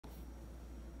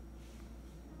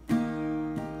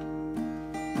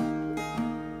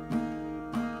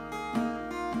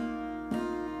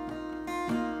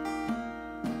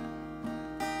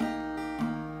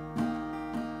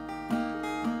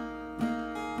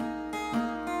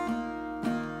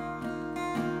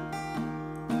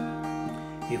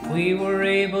we were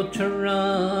able to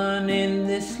run in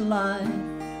this life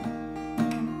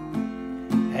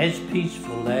as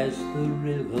peaceful as the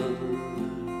river,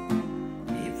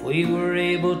 if we were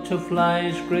able to fly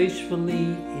as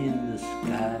gracefully in the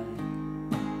sky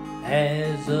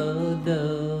as a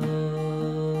dove,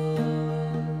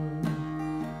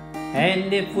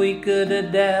 and if we could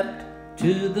adapt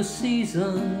to the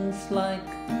seasons like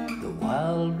the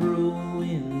wild roe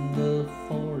in the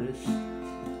forest,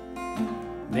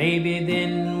 maybe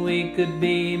then we could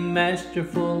be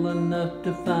masterful enough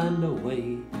to find a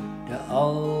way to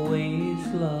always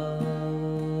love.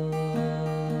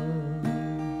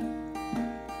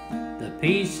 The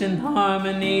peace and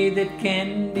harmony that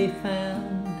can be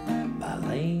found by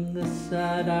laying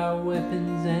aside our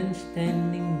weapons and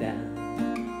standing down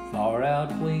far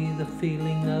outweigh the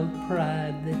feeling of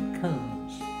pride that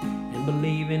comes in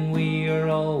believing we are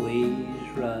always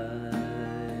right.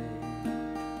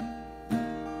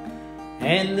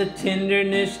 And the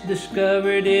tenderness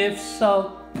discovered if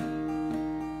sought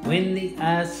when the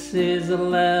ice is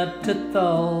allowed to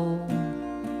thaw,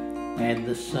 and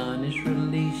the sun is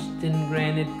released and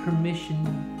granted permission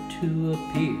to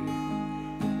appear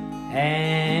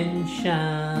and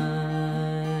shine,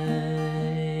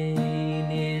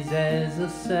 is as a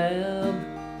salve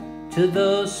to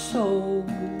the soul,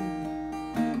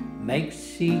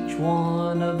 makes each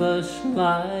one of us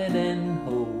light and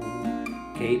whole,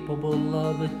 capable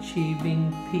of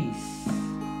achieving peace,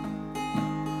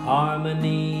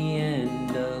 harmony,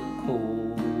 and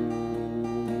accord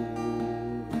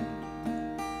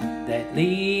that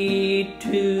lead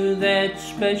to that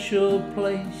special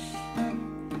place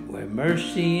where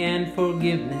mercy and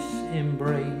forgiveness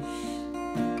embrace,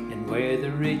 and where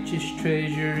the richest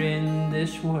treasure in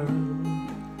this world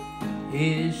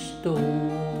is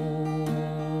stored.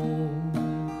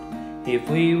 If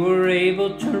we were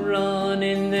able to run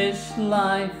in this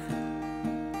life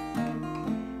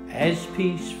as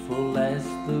peaceful as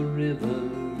the river,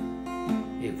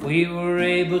 if we were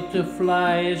able to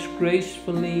fly as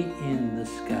gracefully in the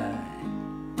sky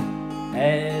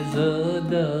as a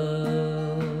dove,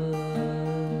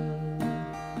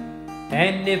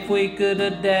 and if we could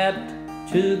adapt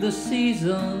to the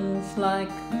seasons like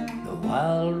the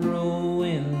wild roe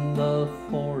in the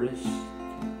forest,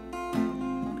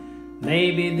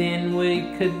 maybe then we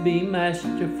could be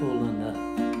masterful enough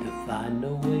to find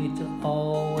a way to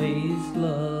always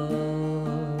love.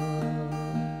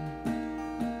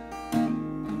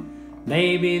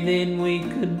 Maybe then we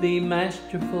could be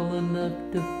masterful enough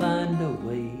to find a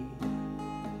way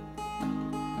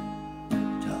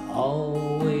to always